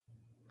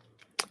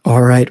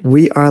All right,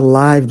 we are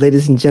live,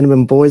 ladies and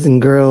gentlemen, boys and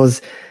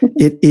girls.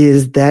 It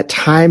is that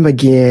time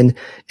again,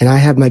 and I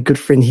have my good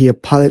friend here,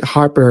 Paulette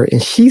Harper,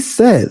 and she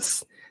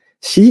says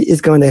she is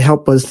going to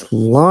help us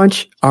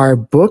launch our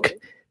book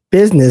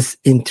business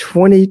in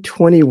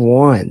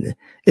 2021.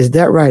 Is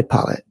that right,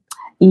 Paulette?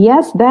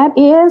 Yes, that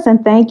is,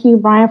 and thank you,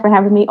 Brian, for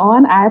having me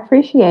on. I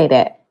appreciate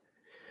it.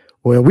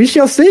 Well, we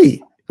shall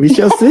see. We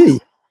shall see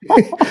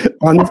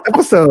on this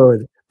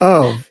episode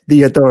of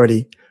The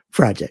Authority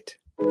Project.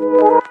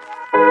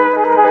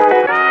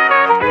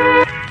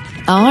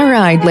 All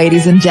right,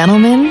 ladies and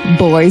gentlemen,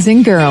 boys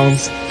and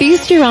girls,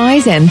 feast your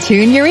eyes and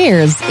tune your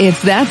ears.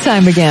 It's that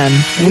time again.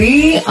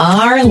 We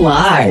are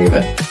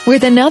live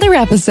with another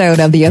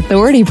episode of The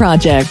Authority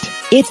Project.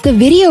 It's the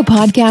video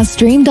podcast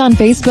streamed on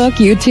Facebook,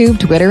 YouTube,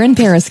 Twitter, and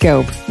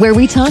Periscope, where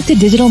we talk to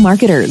digital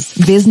marketers,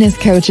 business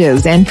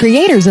coaches, and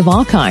creators of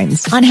all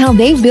kinds on how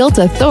they've built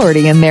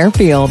authority in their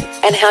field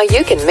and how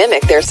you can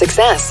mimic their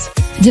success.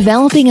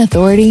 Developing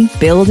authority,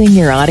 building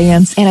your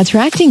audience, and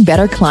attracting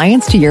better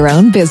clients to your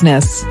own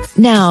business.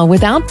 Now,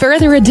 without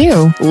further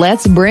ado,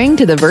 let's bring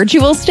to the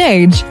virtual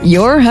stage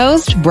your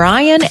host,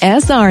 Brian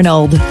S.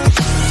 Arnold.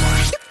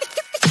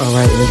 All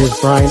right, it is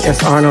Brian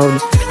S.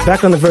 Arnold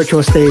back on the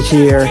virtual stage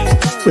here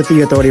with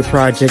The Authority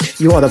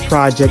Project. You are the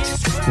project,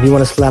 and you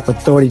want to slap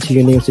authority to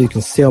your name so you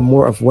can sell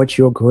more of what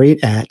you're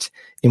great at.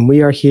 And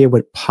we are here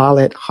with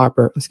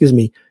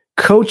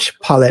Coach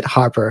Paulette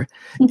Harper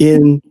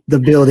in the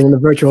building, the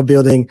virtual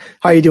building.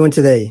 How are you doing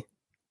today?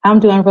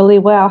 I'm doing really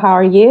well. How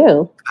are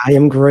you? I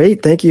am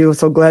great. Thank you.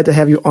 So glad to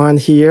have you on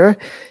here.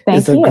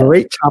 It's a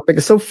great topic.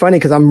 It's so funny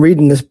because I'm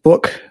reading this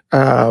book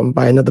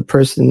by another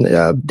person,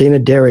 Dana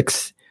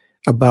Derrick's,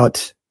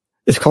 about,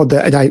 it's called,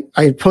 I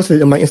posted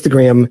it on my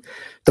Instagram,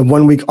 the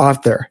 1 week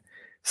author.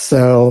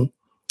 So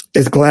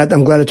I'm glad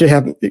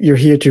that you're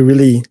here to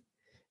really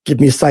get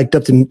me psyched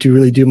up to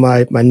really do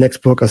my next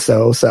book or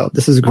so. So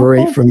this is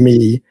great for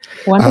me.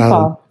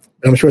 Wonderful.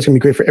 I'm sure it's going to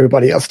be great for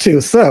everybody else too.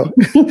 So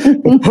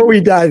before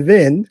we dive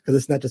in, because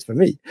it's not just for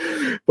me,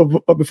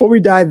 but before we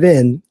dive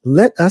in,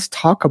 let us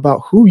talk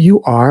about who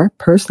you are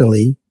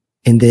personally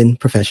and then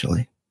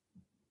professionally.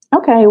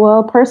 Okay.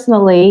 Well,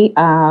 personally,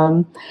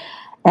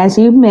 as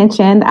you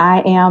mentioned,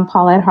 I am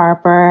Paulette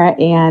Harper,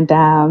 and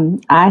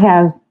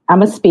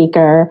I'm a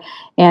speaker,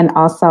 and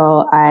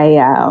also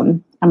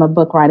I'm a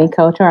book writing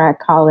coach, or I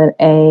call it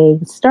a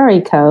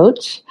story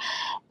coach.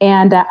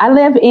 And I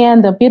live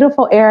in the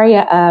beautiful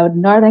area of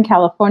Northern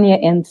California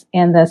in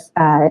the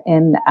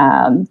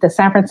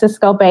San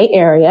Francisco Bay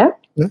Area.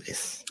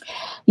 Nice.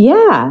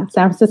 Yeah,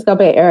 San Francisco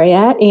Bay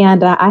Area.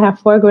 And I have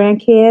 4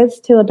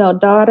 grandkids, 2 adult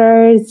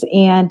daughters,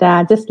 and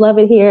just love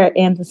it here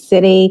in the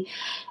city.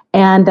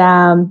 And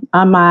on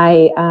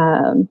my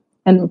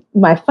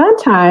fun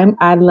time,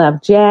 I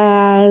love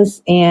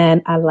jazz,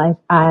 and I like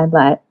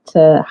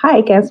to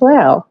hike as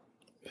well.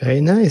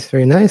 Very nice.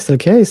 Very nice.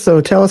 Okay. So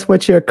tell us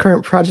what your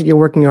current project you're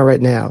working on right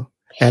now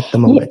at the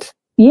moment.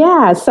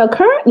 Yeah. So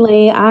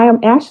currently I am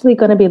actually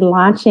going to be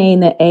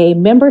launching a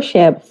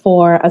membership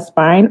for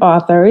aspiring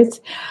authors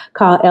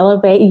called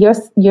Elevate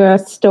Your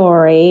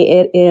Story.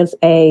 It is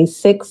a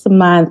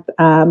 6-month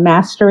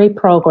mastery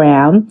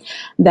program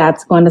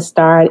that's going to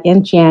start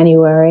in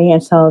January.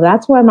 And so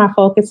that's where my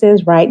focus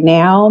is right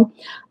now.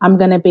 I'm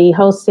going to be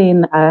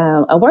hosting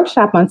a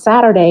workshop on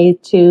Saturday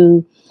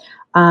to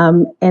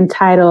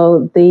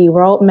entitled The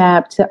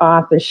Roadmap to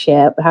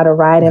Authorship, How to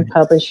Write and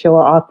Publish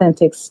Your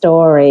Authentic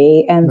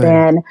Story. And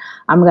then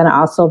I'm going to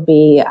also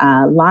be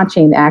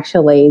launching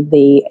actually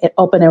the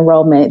open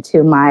enrollment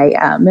to my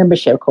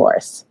membership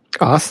course.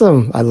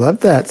 Awesome. I love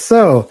that.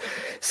 So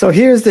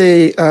here's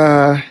a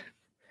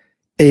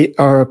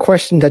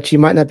question that you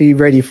might not be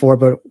ready for,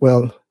 but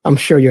well, I'm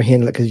sure you'll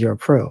handle it because you're a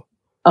pro.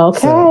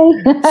 Okay.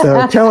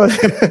 So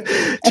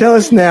tell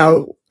us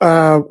now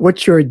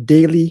what your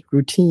daily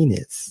routine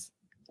is.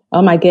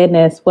 Oh my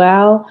goodness.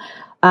 Well,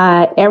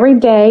 every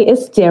day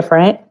is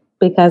different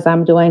because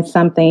I'm doing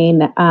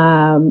something,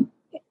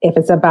 if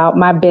it's about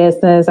my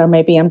business, or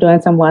maybe I'm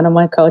doing some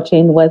one-on-one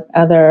coaching with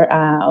other,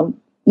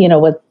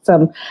 with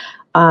some,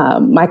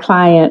 my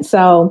clients.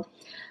 So,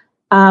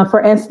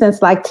 for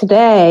instance, like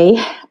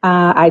today,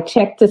 I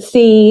check to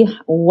see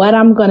what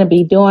I'm going to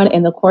be doing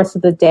in the course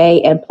of the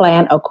day and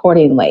plan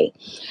accordingly.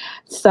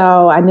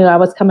 So I knew I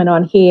was coming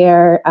on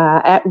here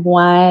at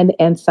 1.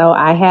 And so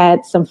I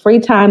had some free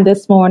time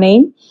this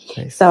morning.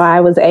 Nice. So I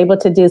was able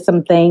to do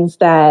some things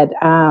that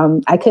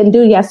I couldn't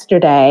do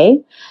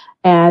yesterday.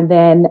 And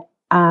then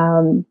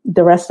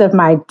the rest of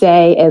my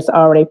day is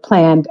already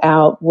planned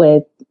out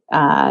with,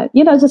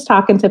 just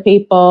talking to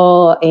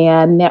people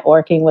and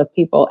networking with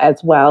people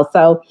as well.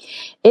 So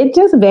it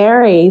just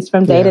varies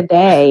from day to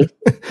day.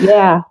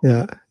 Yeah.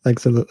 Yeah,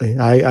 absolutely.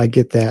 I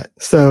get that.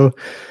 So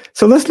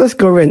let's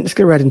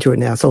get right into it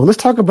now. So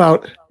let's talk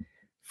about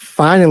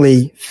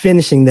finally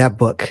finishing that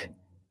book.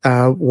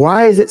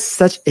 Why is it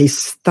such a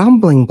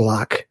stumbling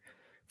block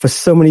for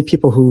so many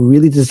people who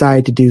really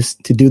desire to do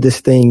this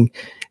thing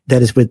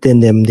that is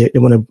within them? They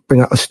want to bring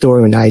out a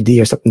story or an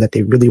idea or something that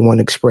they really want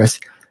to express,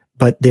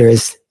 but there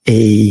is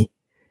a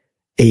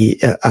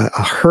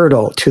a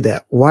hurdle to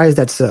that. Why is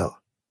that so?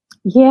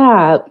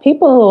 Yeah,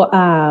 people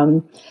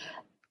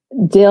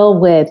deal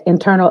with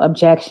internal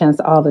objections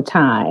all the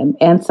time.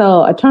 And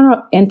so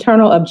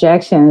internal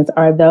objections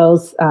are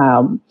those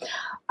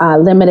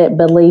limited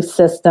belief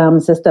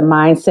systems. It's the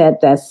mindset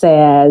that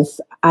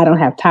says, I don't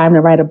have time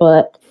to write a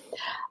book.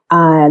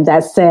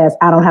 That says,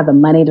 I don't have the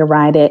money to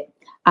write it.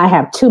 I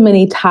have too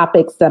many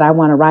topics that I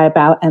want to write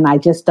about, and I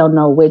just don't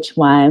know which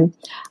one.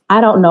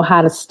 I don't know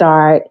how to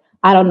start.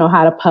 I don't know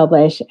how to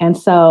publish. And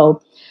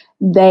so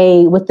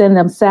they, within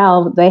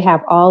themselves, they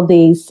have all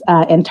these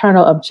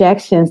internal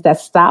objections that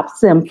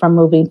stops them from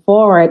moving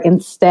forward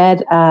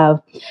instead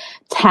of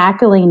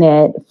tackling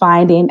it,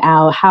 finding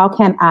out how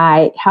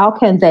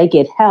can they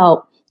get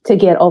help to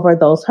get over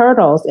those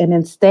hurdles. And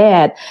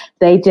instead,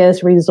 they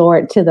just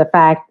resort to the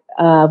fact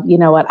of, you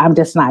know what, I'm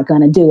just not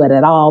going to do it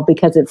at all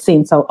because it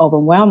seems so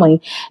overwhelming.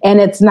 And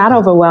it's not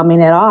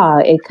overwhelming at all.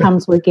 It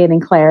comes with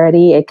getting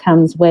clarity. It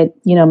comes with,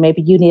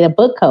 maybe you need a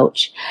book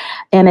coach,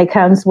 and it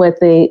comes with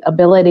the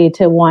ability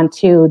to want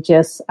to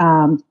just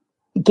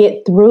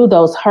get through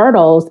those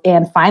hurdles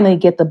and finally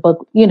get the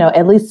book,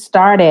 at least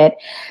started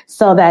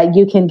so that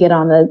you can get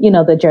on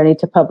the journey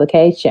to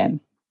publication.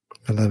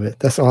 I love it.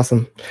 That's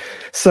awesome.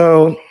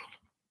 So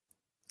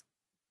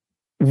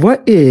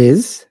what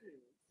is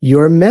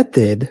your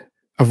method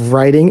of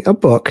writing a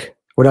book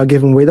without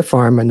giving away the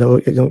farm? I know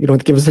you don't have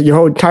to give us your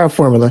whole entire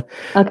formula.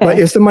 Okay. But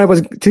if somebody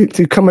was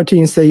to come up to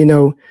you and say, I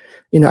want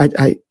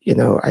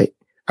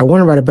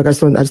to write a book, I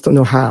just don't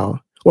know how.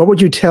 What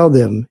would you tell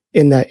them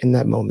in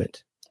that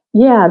moment?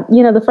 Yeah,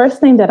 the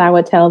first thing that I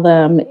would tell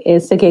them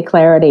is to get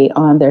clarity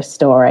on their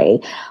story,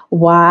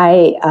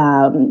 why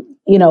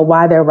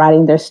they're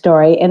writing their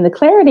story. And the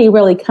clarity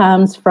really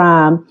comes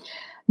from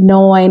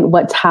knowing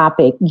what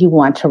topic you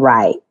want to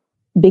write.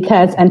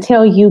 Because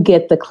until you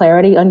get the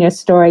clarity on your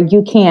story,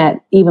 you can't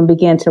even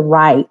begin to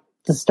write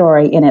the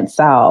story in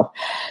itself.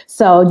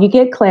 So you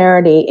get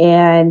clarity,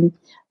 and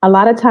a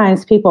lot of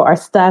times people are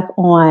stuck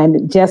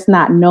on just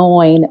not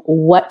knowing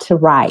what to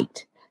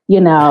write,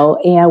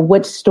 and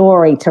which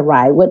story to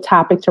write, what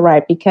topic to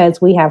write,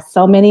 because we have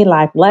so many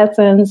life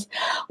lessons.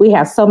 We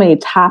have so many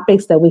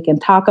topics that we can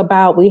talk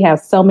about. We have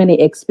so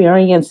many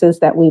experiences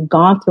that we've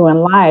gone through in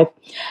life.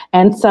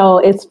 And so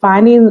it's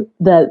finding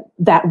that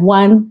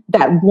one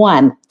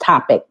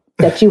topic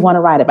that you want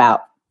to write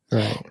about.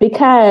 Right.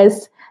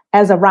 Because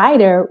as a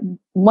writer,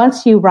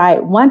 once you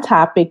write one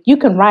topic, you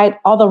can write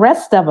all the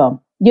rest of them,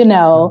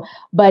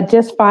 but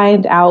just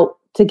find out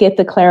to get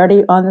the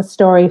clarity on the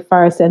story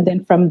first. And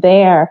then from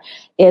there,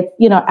 it's,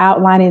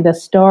 outlining the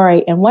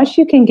story. And once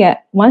you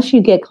get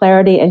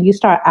clarity and you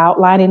start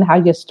outlining how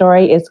your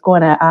story is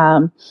going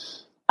to,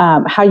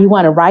 how you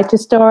want to write your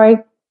story,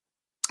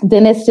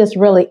 then it's just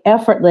really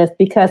effortless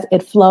because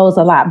it flows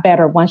a lot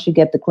better once you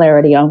get the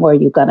clarity on where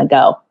you're going to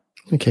go.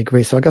 Okay,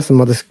 great. So I got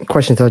some other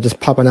questions that are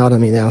just popping out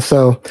on me now.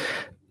 So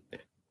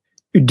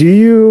I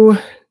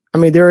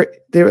got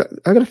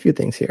a few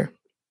things here.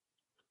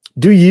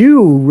 Do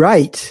you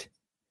write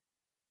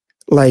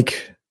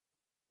like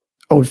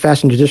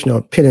old-fashioned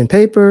traditional pen and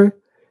paper?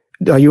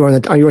 Are you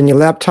on your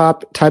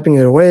laptop typing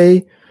it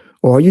away,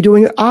 or are you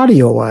doing it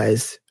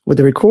audio-wise with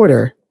a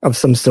recorder of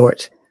some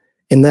sort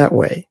in that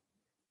way?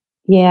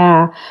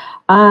 Yeah,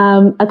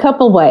 a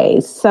couple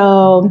ways.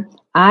 So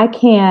I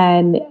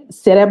can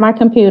sit at my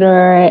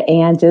computer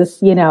and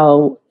just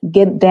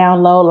get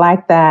download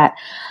like that,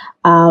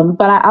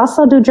 but I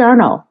also do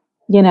journal.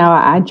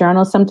 I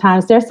journal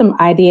sometimes. There's some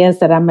ideas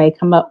that I may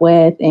come up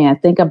with and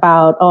think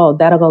about, oh,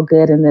 that'll go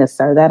good in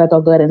this or that'll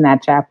go good in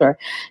that chapter,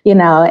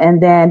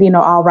 and then,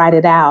 I'll write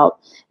it out.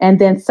 And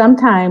then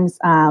sometimes,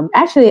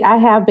 actually, I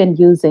have been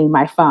using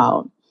my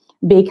phone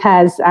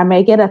because I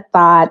may get a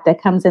thought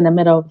that comes in the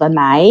middle of the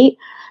night,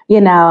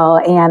 and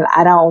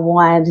I don't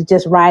want to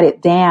just write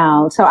it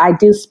down. So I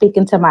do speak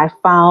into my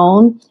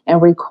phone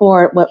and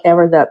record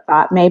whatever the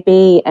thought may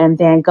be, and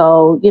then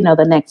go,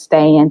 the next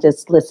day and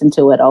just listen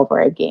to it over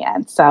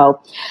again.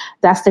 So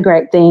that's the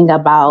great thing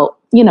about,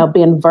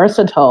 being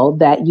versatile,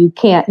 that you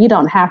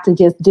don't have to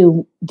just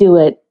do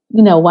it,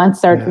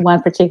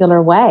 one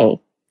particular way.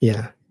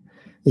 Yeah.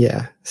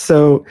 Yeah.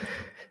 So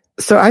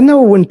I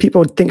know when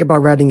people think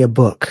about writing a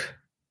book,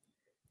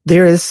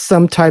 there is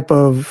some type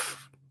of,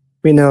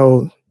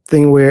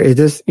 thing where it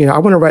is, I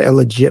want to write a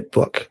legit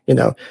book,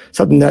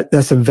 something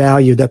that's a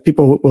value that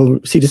people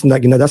will see this and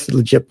like, that's a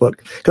legit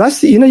book. Cause I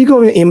see, you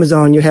go on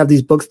Amazon, you have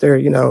these books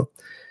there,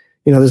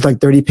 there's like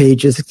 30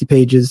 pages, 60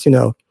 pages,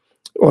 or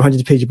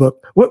 100-page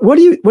book. What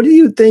do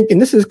you think?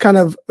 And this is kind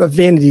of a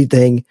vanity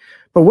thing,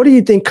 but what do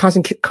you think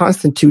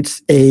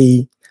constitutes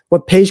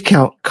what page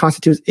count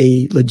constitutes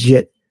a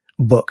legit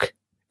book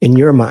in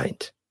your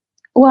mind?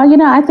 Well,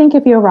 I think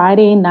if you're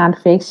writing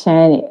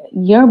nonfiction,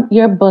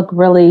 your book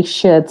really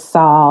should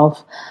solve,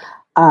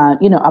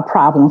 a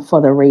problem for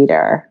the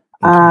reader.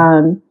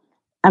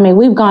 Okay.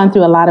 We've gone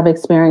through a lot of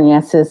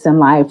experiences in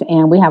life,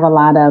 and we have a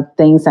lot of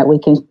things that we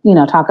can,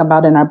 talk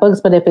about in our books.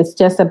 But if it's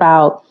just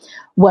about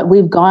what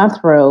we've gone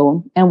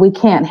through and we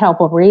can't help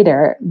a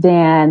reader,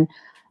 then,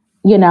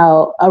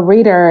 a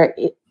reader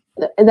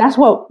that's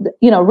what,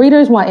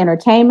 readers want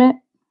entertainment.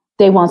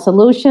 They want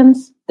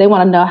solutions. They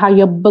want to know how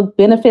your book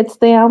benefits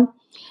them.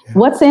 Yeah.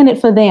 What's in it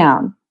for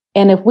them?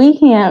 And if we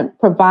can't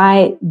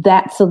provide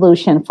that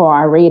solution for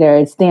our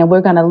readers, then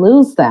we're going to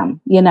lose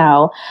them,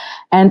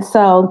 And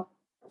so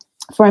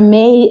for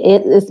me,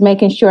 it is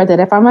making sure that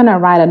if I'm going to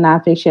write a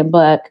nonfiction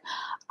book,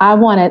 I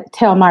want to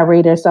tell my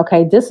readers,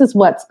 okay, this is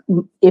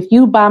if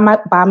you buy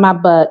my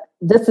book,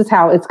 this is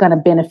how it's going to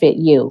benefit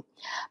you,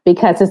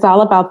 because it's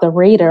all about the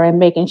reader and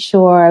making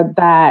sure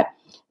that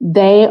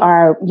they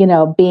are,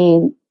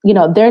 being,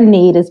 their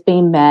need is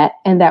being met,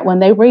 and that when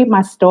they read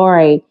my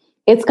story,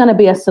 it's going to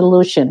be a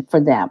solution for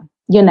them,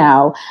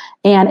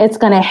 and it's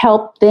going to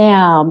help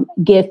them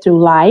get through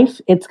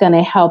life. It's going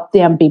to help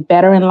them be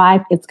better in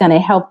life. It's going to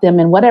help them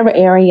in whatever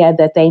area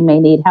that they may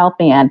need help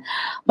in.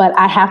 But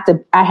I have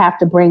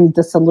to bring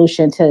the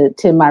solution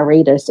to my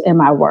readers in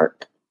my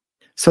work.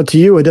 So to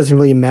you, it doesn't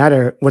really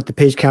matter what the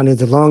page count is,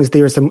 as long as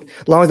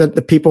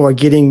the people are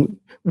getting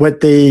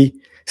what they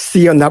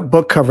see on that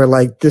book cover,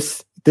 like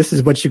this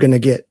is what you're going to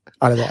get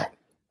out of that.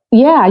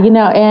 Yeah,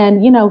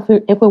 and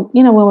if when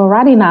we're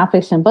writing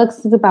nonfiction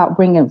books, it's about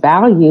bringing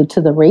value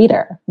to the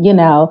reader.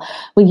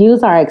 We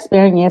use our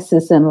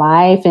experiences in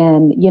life,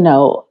 and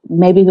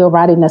maybe we're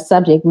writing a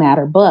subject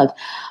matter book,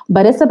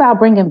 but it's about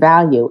bringing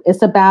value.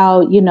 It's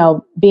about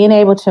being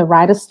able to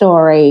write a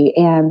story,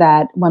 and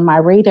that when my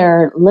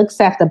reader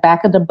looks at the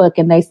back of the book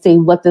and they see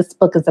what this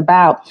book is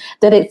about,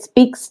 that it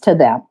speaks to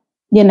them.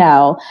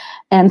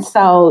 And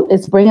so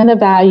it's bringing the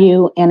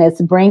value, and it's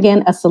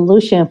bringing a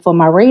solution for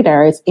my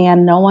readers,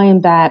 and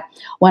knowing that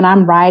when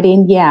I'm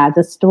writing,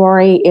 the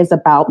story is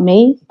about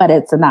me, but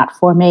it's not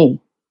for me.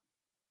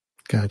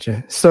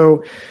 Gotcha.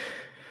 So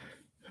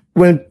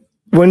when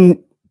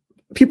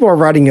people are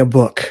writing a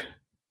book,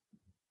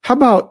 how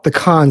about the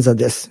cons of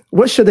this?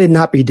 What should they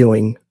not be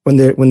doing when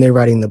they're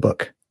writing the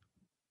book?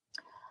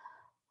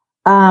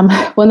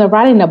 When they're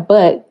writing a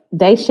book,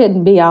 they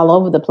shouldn't be all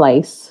over the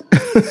place.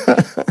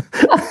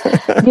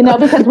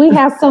 Because we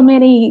have so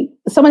many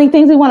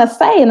things we want to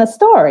say in a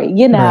story,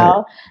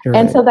 Right.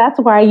 And so that's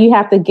why you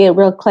have to get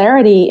real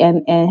clarity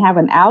and have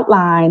an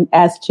outline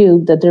as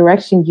to the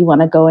direction you want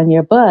to go in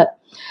your book.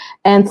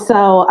 And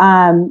so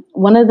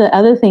one of the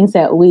other things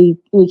that we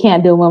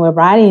can't do when we're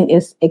writing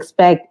is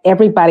expect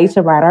everybody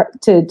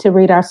to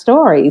read our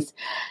stories.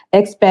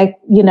 Expect,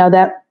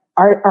 that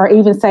or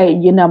even say,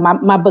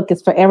 my book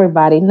is for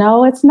everybody.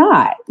 No, it's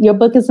not. Your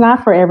book is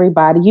not for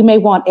everybody. You may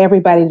want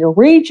everybody to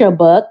read your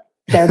book.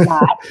 They're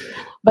not.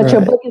 But right.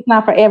 Your book is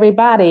not for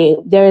everybody.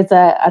 There's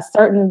a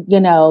certain,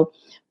 there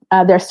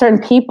are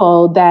certain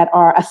people that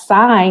are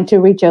assigned to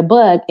read your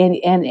book,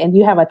 and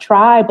you have a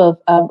tribe of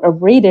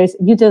readers.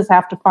 You just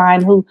have to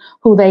find who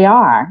they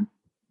are.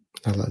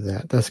 I love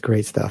that. That's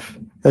great stuff.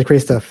 I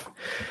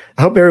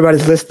hope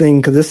everybody's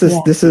listening, because this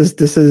is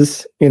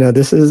the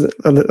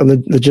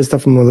legit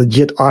stuff from a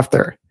legit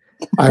author.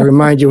 I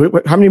remind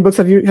you, how many books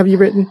have you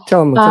written?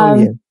 Tell them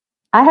again.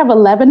 I have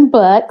 11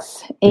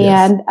 books,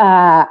 and yes.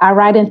 I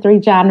write in 3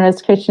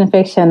 genres: Christian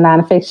fiction,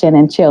 nonfiction,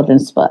 and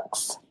children's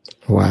books.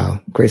 Wow.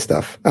 Great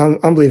stuff.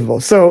 Unbelievable.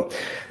 So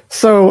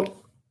say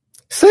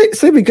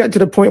we got to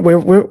the point where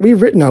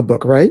we've written our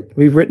book, right?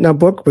 We've written our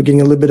book. We're getting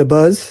a little bit of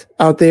buzz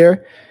out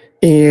there,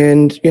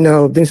 and,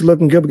 things are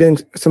looking good. We're getting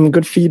some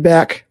good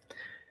feedback.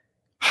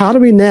 How do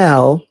we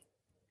now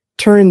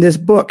turn this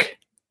book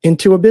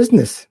into a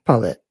business,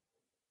 Paulette?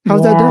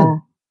 How's that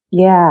done?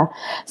 Yeah.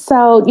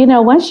 So,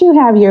 once you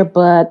have your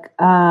book,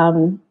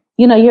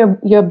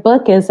 your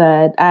book is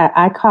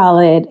I call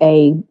it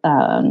a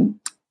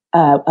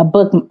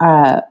book,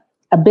 a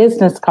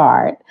business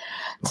card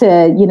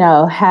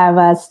to, have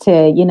us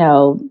to,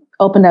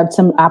 open up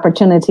some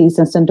opportunities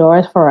and some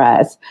doors for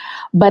us,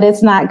 but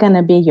it's not going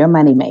to be your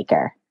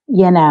moneymaker,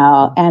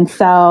 And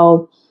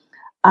so,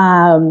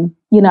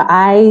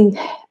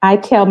 I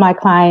tell my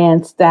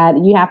clients that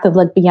you have to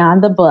look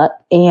beyond the book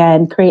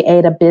and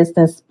create a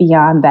business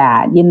beyond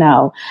that,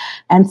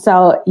 And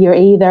so you're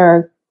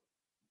either,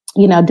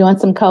 doing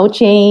some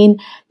coaching,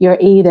 you're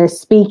either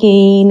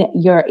speaking,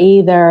 you're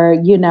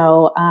either,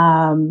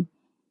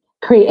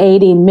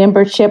 creating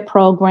membership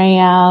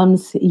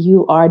programs,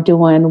 you are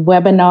doing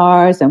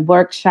webinars and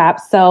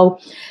workshops. So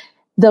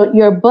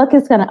your book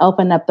is going to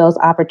open up those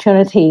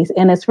opportunities,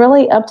 and it's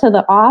really up to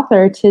the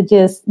author to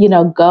just,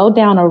 go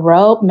down a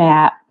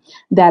roadmap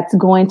that's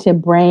going to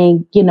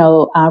bring,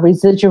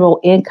 residual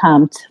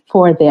income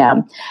for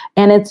them.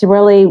 And it's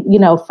really,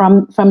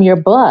 from your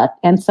book.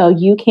 And so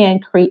you can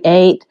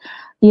create,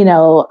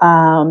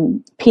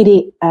 PDFs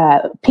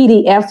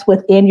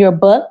within your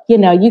book.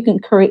 You can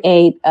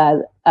create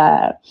a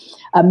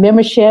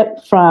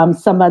membership from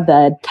some of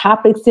the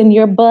topics in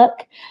your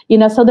book.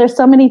 So there's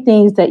so many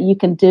things that you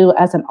can do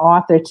as an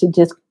author to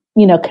just,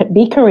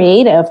 be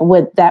creative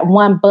with that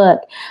one book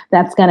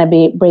that's going to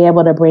be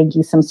able to bring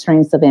you some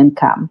streams of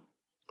income.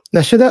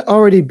 Now, should that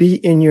already be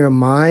in your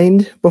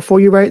mind before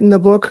you write in the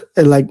book?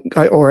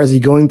 Or as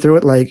you're going through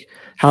it, like,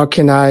 how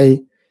can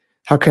I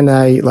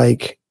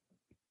like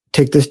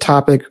take this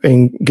topic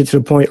and get to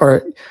the point?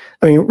 Or,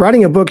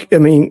 writing a book,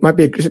 might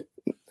be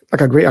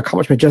like a great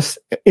accomplishment just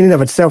in and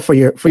of itself for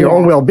your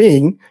own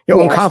well-being,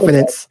 your own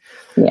confidence.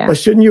 Yeah. But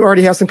shouldn't you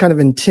already have some kind of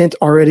intent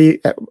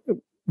already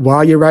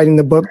while you're writing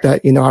the book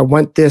that, I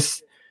want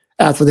this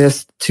after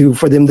this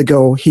for them to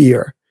go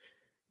here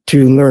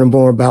to learn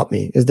more about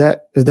me? Is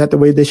that the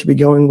way they should be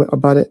going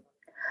about it?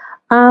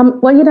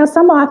 Well,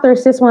 some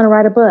authors just want to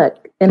write a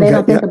book and they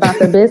don't think about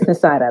the business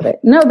side of it.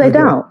 No, they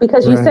don't.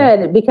 Because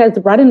because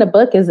writing a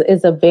book is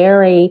a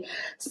very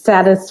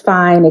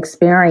satisfying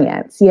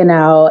experience,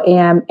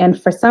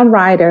 and for some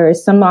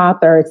writers, some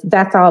authors,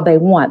 that's all they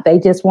want. They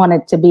just want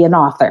it to be an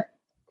author.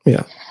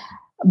 Yeah.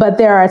 But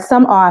there are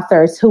some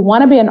authors who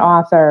want to be an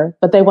author,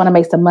 but they want to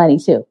make some money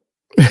too.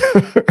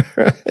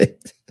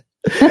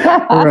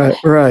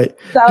 Right.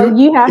 So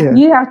you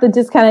have to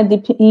just kind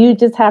of you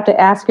just have to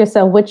ask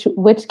yourself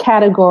which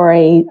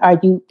category are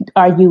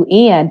you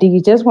in? Do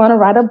you just want to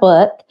write a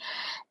book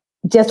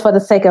just for the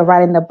sake of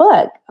writing the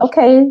book?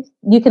 Okay,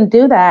 you can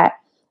do that,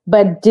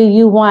 but do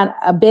you want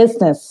a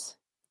business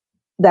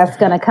that's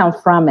going to come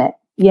from it?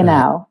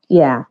 Yeah.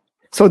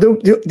 So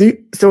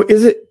so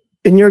is it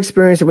in your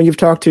experience when you've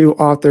talked to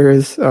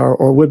authors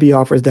or would-be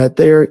authors that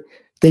they're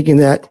thinking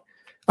that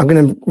I'm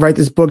going to write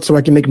this book so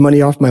I can make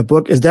money off my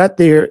book? Is that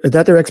their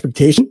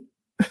expectation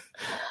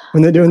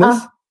when they're doing this?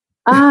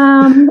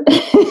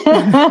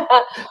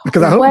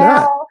 Because I hope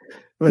not.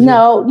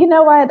 No, you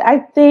know what? I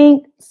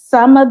think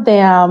some of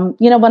them,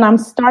 when I'm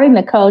starting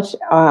to coach,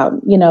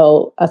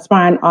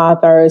 aspiring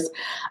authors,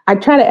 I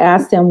try to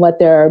ask them what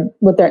their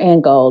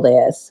end goal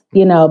is,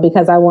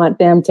 because I want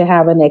them to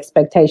have an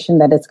expectation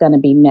that it's going to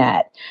be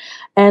met.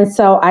 And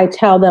so I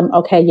tell them,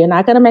 okay, you're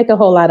not going to make a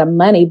whole lot of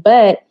money,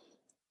 but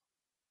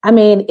I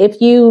mean,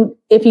 if you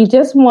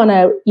just want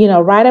to,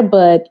 write a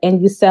book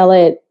and you sell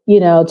it,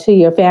 to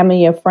your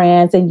family, your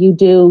friends, and you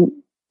do,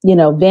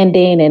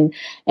 vending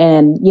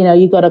and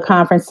you go to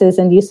conferences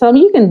and you sell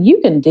them, you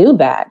can do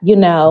that,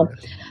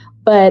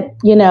 but,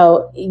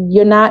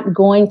 you're not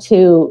going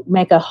to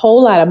make a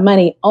whole lot of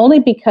money only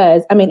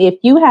because, I mean, if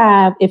you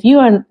are,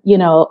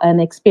 an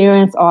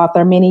experienced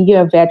author, meaning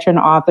you're a veteran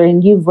author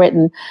and you've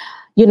written,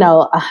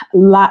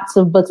 lots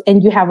of books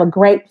and you have a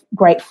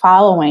great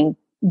following,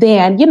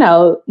 then,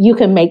 you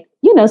can make,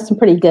 some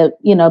pretty good,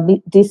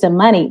 decent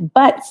money,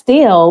 but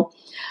still,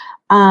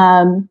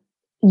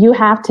 you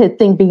have to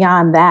think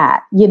beyond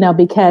that,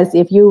 because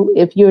if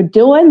you're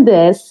doing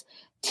this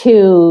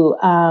to,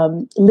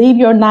 leave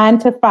your 9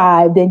 to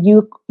 5, then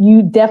you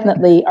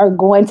definitely are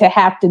going to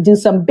have to do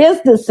some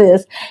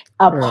businesses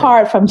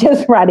apart from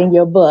just writing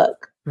your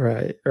book.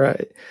 Right.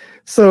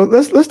 So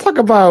let's talk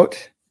about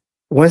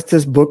once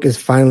this book is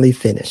finally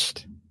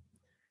finished.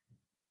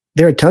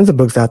 There are tons of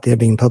books out there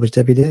being published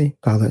every day,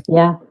 Paulette.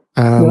 Yeah,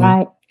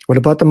 right. What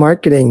about the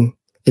marketing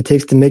it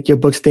takes to make your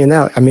book stand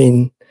out? I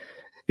mean,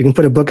 you can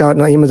put a book out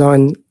on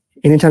Amazon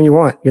anytime you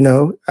want,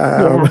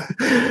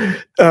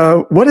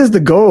 what is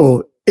the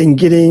goal in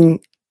getting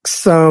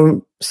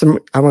some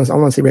I want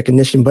to say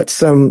recognition, but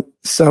some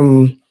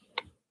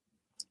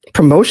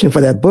promotion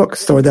for that book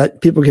so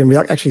that people can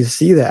actually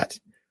see that?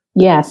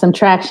 Yeah, some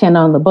traction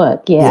on the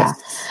book. Yeah.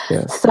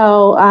 Yes.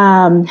 So,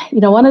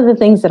 one of the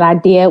things that I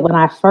did when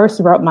I first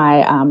wrote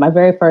my my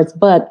very first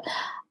book,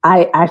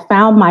 I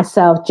found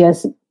myself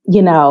just,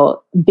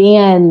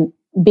 being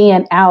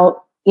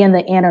out in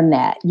the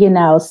internet,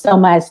 so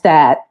much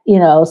that,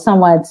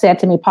 someone said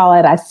to me,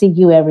 Paulette, I see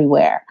you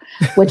everywhere,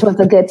 which was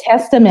a good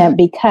testament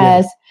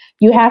because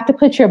you have to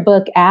put your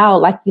book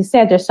out. Like you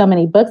said, there's so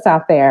many books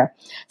out there.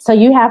 So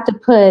you have to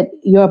put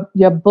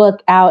your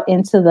book out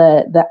into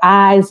the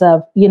eyes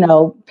of,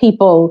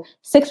 people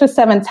 6 or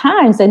 7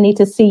 times that need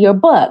to see your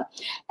book.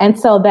 And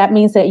so that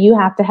means that you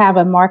have to have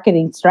a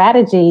marketing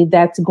strategy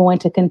that's going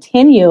to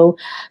continue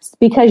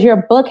because your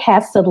book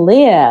has to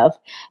live.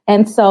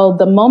 And so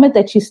the moment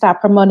that you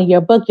stop promoting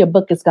your book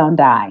is going to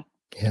die.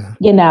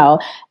 Yeah.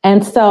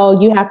 And so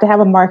you have to have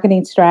a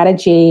marketing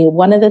strategy.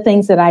 One of the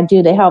things that I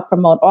do to help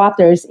promote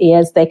authors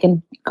is they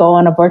can go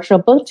on a virtual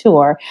book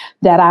tour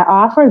that I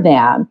offer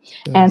them.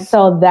 Yes. And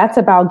so that's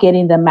about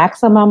getting the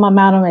maximum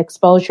amount of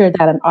exposure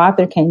that an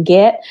author can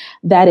get.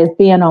 That is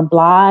being on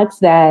blogs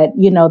that,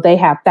 they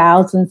have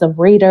thousands of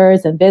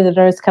readers and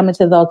visitors coming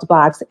to those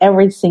blogs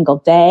every single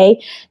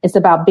day. It's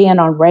about being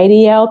on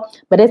radio,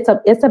 but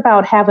it's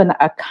about having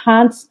a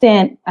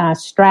constant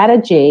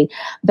strategy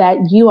that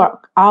you are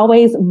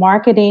always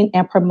marketing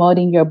and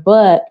promoting your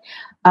book,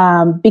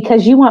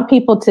 because you want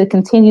people to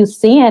continue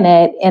seeing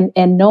it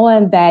and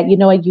knowing that,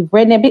 you've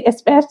written it,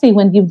 especially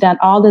when you've done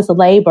all this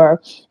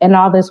labor and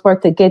all this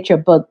work to get your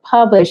book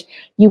published.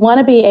 You want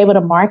to be able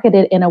to market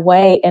it in a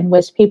way in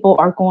which people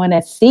are going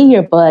to see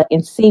your book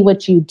and see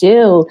what you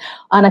do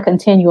on a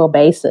continual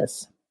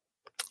basis.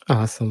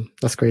 Awesome.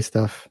 That's great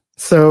stuff.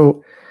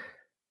 So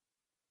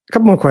a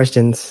couple more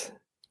questions.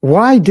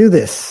 Why do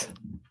this?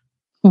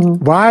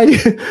 Mm-hmm.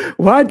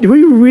 Why do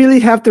we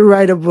really have to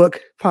write a book,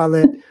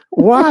 Paulette?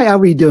 Why are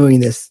we doing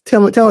this?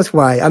 Tell us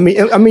why. I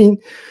mean,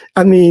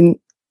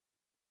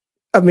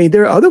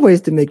 there are other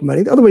ways to make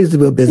money, other ways to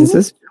build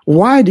businesses. Mm-hmm.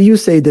 why do you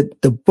say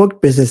that the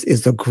book business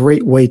is a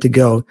great way to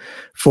go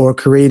for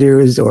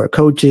creators or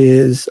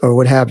coaches or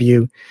what have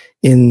you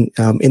in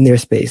their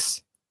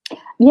space?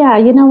 Yeah,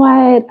 you know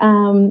what?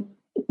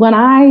 When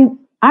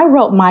I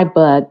wrote my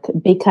book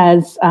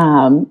because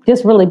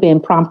just really being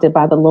prompted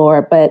by the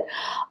Lord, but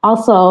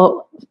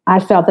also I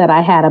felt that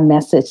I had a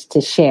message to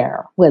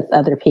share with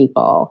other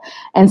people.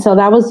 And so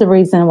that was the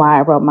reason why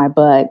I wrote my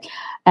book.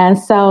 And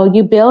so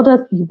you build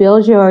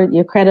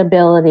your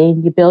credibility,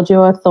 you build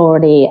your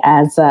authority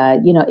as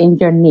in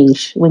your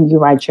niche when you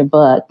write your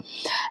book.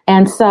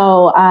 And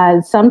so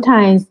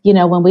sometimes,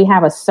 when we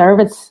have a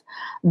service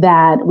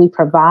that we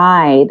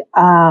provide,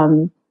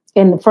 and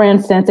for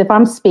instance, if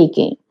I'm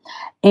speaking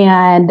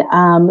and,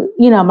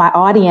 my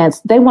audience,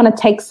 they want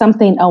to take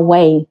something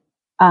away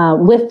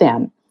with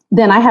them,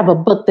 then I have a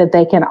book that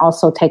they can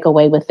also take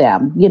away with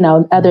them,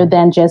 other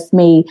than just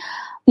me,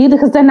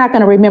 because they're not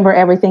going to remember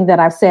everything that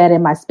I've said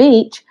in my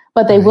speech,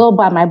 but they will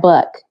buy my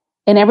book.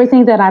 And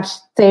everything that I've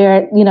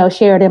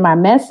shared in my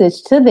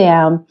message to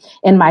them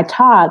in my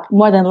talk,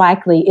 more than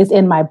likely is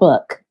in my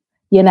book,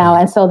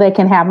 and so they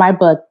can have my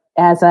book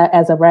as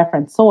a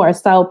reference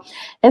source. So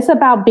it's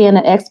about being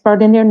an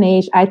expert in your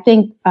niche. I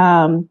think,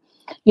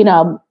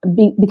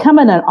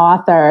 becoming an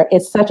author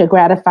is such a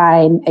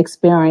gratifying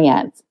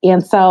experience.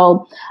 And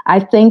so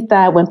I think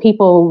that when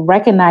people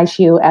recognize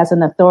you as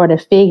an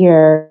authoritative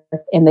figure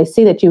and they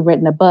see that you've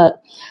written a book,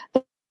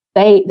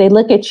 they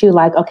look at you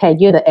like, okay,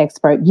 you're the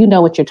expert. You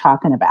know what you're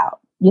talking about.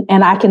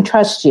 And I can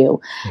trust you,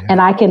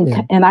 and I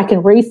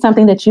can read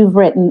something that you've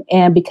written,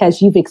 and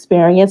because you've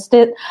experienced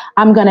it,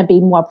 I'm going to be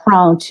more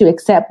prone to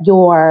accept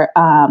your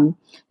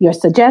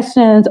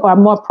suggestions, or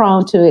more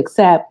prone to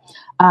accept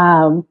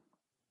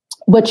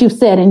what you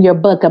said in your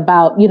book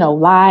about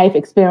life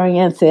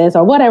experiences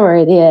or whatever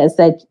it is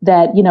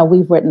that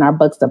we've written our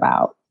books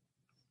about.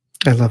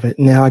 I love it.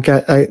 Now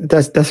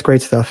that's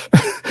great stuff.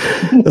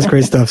 That's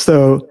great stuff.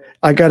 So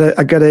I got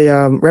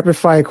a rapid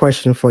fire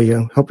question for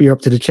you. Hope you're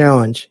up to the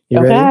challenge.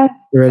 You ready?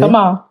 You ready? Come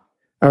on.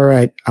 All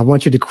right. I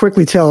want you to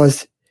quickly tell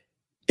us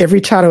every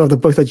title of the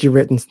book that you've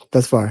written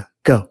thus far.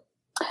 Go.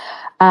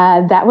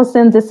 That was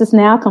in This Is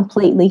Now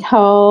Completely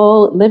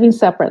Whole, Living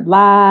Separate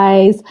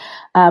Lives,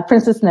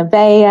 Princess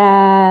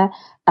Nevaeh,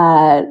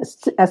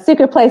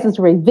 Secret Places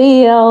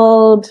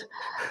Revealed,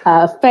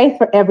 Faith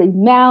for Every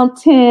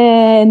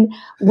Mountain,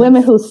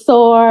 Women Who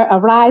Soar,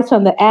 Arise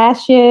from the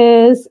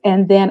Ashes,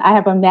 and then I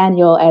have a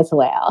manual as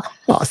well.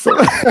 Awesome.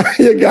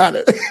 You got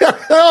it.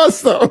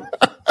 Awesome.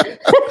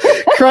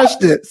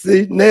 Crushed it.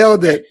 See,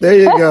 nailed it. There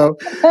you go.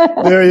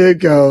 There you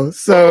go.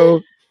 So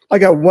I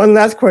got one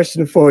last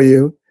question for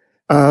you.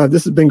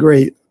 This has been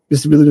great.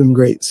 This has really been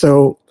great.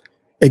 So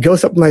it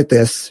goes something like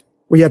this.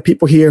 We have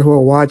people here who are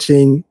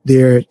watching.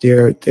 They're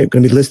going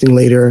to be listening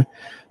later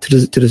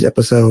to this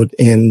episode,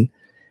 and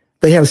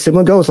they have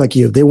similar goals like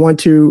you. They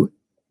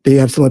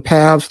have similar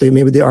paths.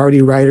 Maybe they're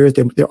already writers,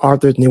 they're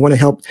authors, and they want to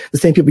help the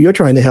same people you're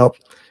trying to help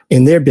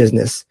in their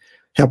business,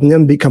 helping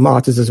them become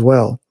authors as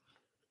well.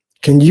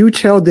 Can you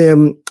tell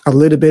them a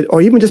little bit,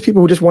 or even just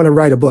people who just want to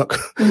write a book?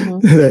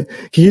 Mm-hmm.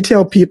 Can you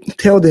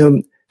tell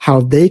them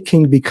how they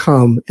can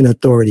become an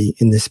authority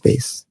in this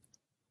space?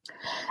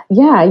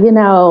 Yeah,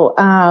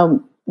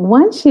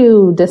 once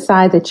you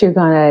decide that you're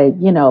going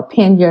to,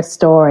 pen your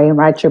story and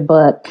write your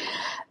book,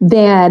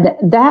 then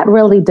that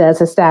really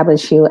does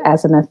establish you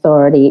as an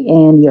authority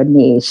in your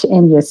niche,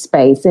 in your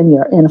space, in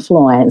your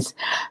influence,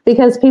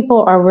 because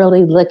people are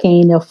really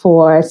looking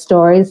for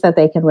stories that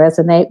they can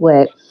resonate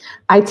with.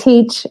 I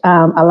teach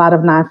a lot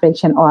of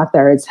nonfiction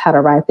authors how to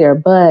write their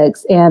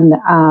books, and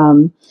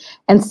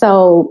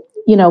so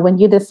when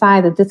you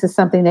decide that this is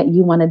something that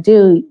you want to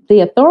do, the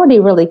authority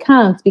really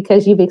comes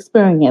because you've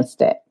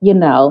experienced it.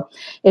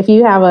 If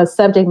you have a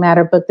subject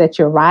matter book that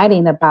you're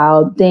writing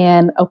about,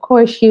 then of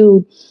course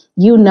you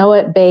know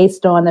it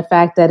based on the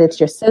fact that it's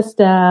your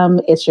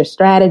system, it's your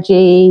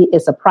strategy,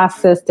 it's a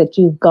process that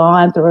you've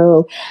gone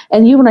through,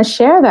 and you want to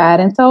share that.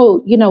 And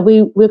so,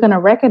 we're going to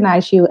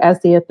recognize you as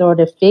the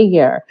authoritative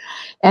figure.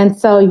 And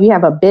so you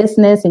have a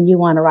business and you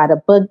want to write a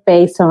book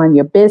based on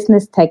your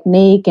business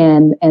technique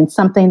and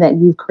something that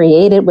you've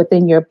created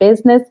within your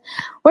business.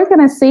 We're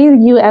going to see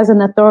you as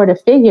an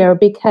authoritative figure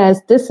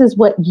because this is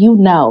what you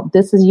know.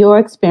 This is your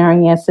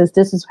experiences.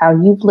 This is how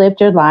you've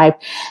lived your life.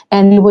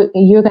 And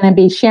you're going to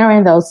be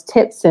sharing those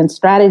tips and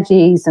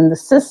strategies and the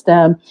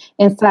system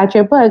inside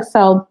your book.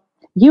 So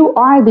you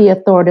are the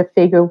authoritative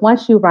figure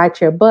once you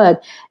write your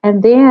book.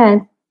 And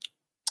then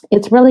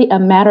it's really a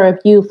matter of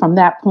you from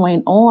that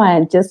point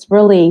on, just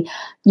really,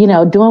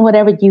 doing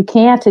whatever you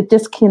can to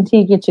just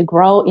continue to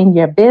grow in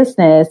your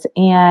business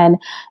and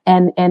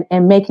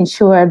making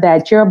sure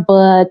that your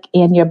book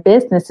and your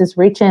business is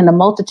reaching a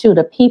multitude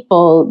of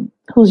people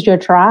who's your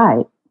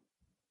tribe.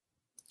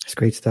 That's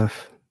great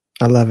stuff.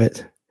 I love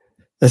it.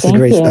 That's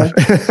great stuff.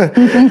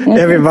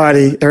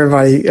 Everybody,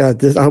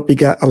 I hope you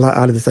got a lot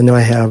out of this. I know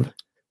I have.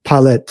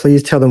 Paulette,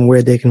 please tell them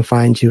where they can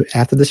find you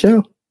after the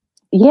show.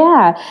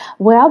 Yeah,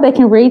 well, they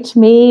can reach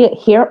me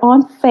here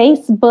on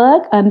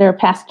Facebook under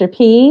Pastor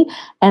P,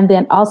 And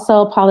then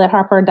also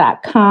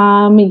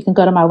PauletteHarper.com. You can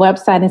go to my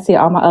website and see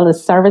all my other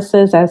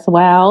services as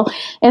well.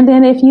 And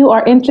then if you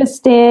are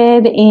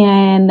interested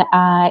in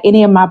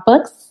any of my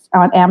books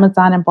on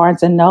Amazon and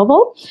Barnes &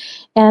 Noble.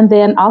 And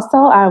then also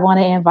I want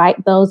to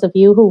invite those of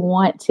you who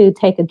want to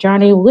take a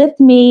journey with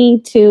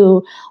me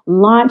to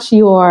launch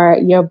your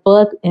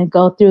book and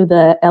go through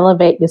the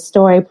Elevate Your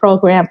Story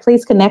program.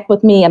 Please connect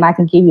with me and I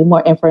can give you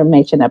more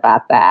information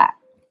about that.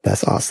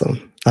 That's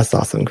awesome. That's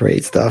awesome.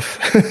 Great stuff.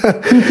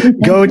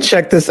 Go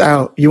check this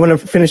out. You want to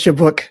finish your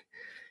book?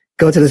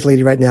 Go to this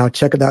lady right now.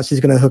 Check it out. She's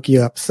going to hook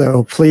you up.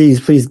 So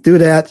please do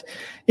that.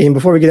 And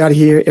before we get out of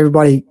here,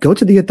 everybody go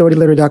to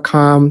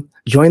theauthorityleader.com.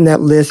 Join that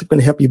list. It's going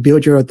to help you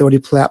build your authority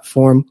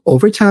platform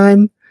over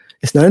time.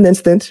 It's not an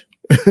instant,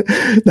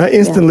 not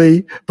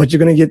instantly, but you're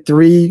going to get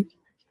three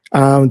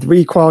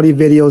quality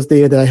videos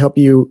there that help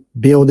you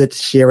build it,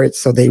 share it,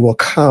 so they will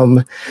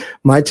come.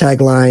 My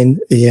tagline,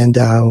 and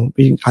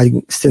I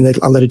send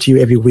a letter to you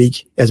every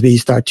week as we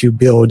start to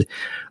build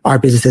our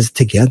businesses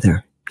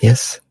together.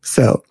 Yes.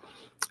 So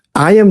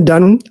I am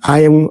done.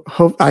 I'm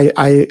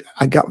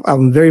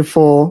very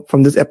full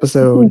from this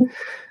episode.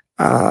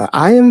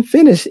 I am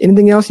finished.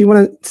 Anything else you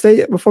want to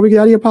say before we get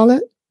out of here,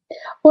 Paulette?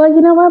 Well, you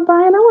know what,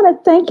 Brian? I want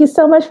to thank you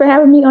so much for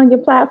having me on your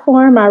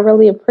platform. I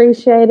really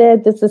appreciate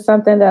it. This is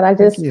something that I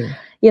just,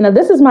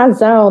 this is my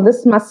zone. This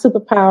is my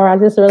superpower. I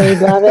just really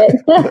love it.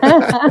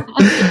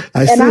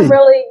 I'm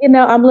really,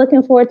 I'm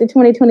looking forward to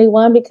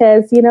 2021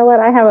 because, you know what,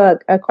 I have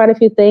quite a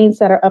few things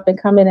that are up and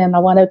coming, and I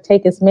want to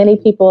take as many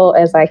people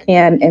as I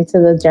can into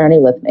the journey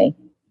with me.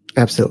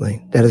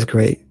 Absolutely. That is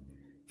great.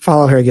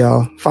 Follow her,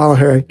 y'all. Follow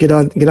her. Get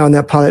on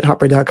that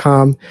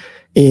PauletteHarper.com.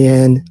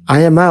 And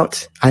I am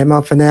out. I am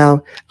out for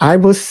now. I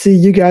will see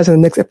you guys in the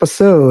next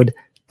episode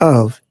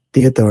of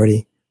The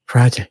Authority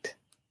Project.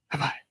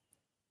 Bye-bye.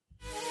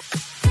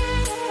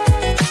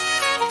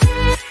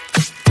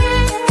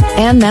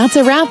 And that's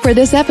a wrap for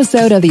this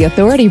episode of The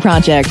Authority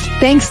Project.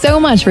 Thanks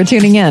so much for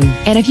tuning in.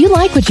 And if you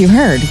like what you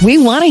heard,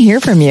 we want to hear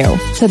from you.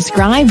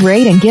 Subscribe,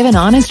 rate, and give an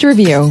honest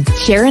review.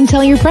 Share and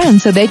tell your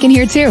friends so they can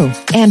hear too.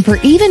 And for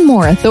even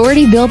more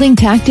authority building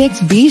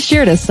tactics, be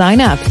sure to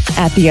sign up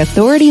at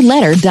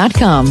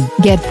theauthorityletter.com.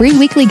 Get free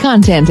weekly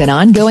content and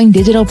ongoing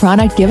digital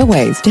product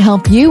giveaways to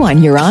help you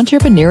on your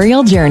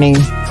entrepreneurial journey.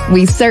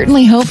 We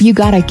certainly hope you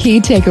got a key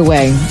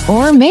takeaway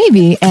or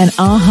maybe an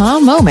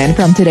aha moment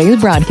from today's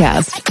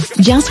broadcast.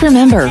 Just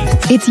remember,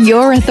 it's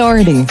your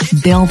authority.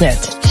 Build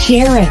it,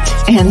 share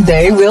it, and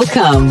they will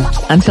come.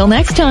 Until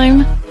next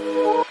time.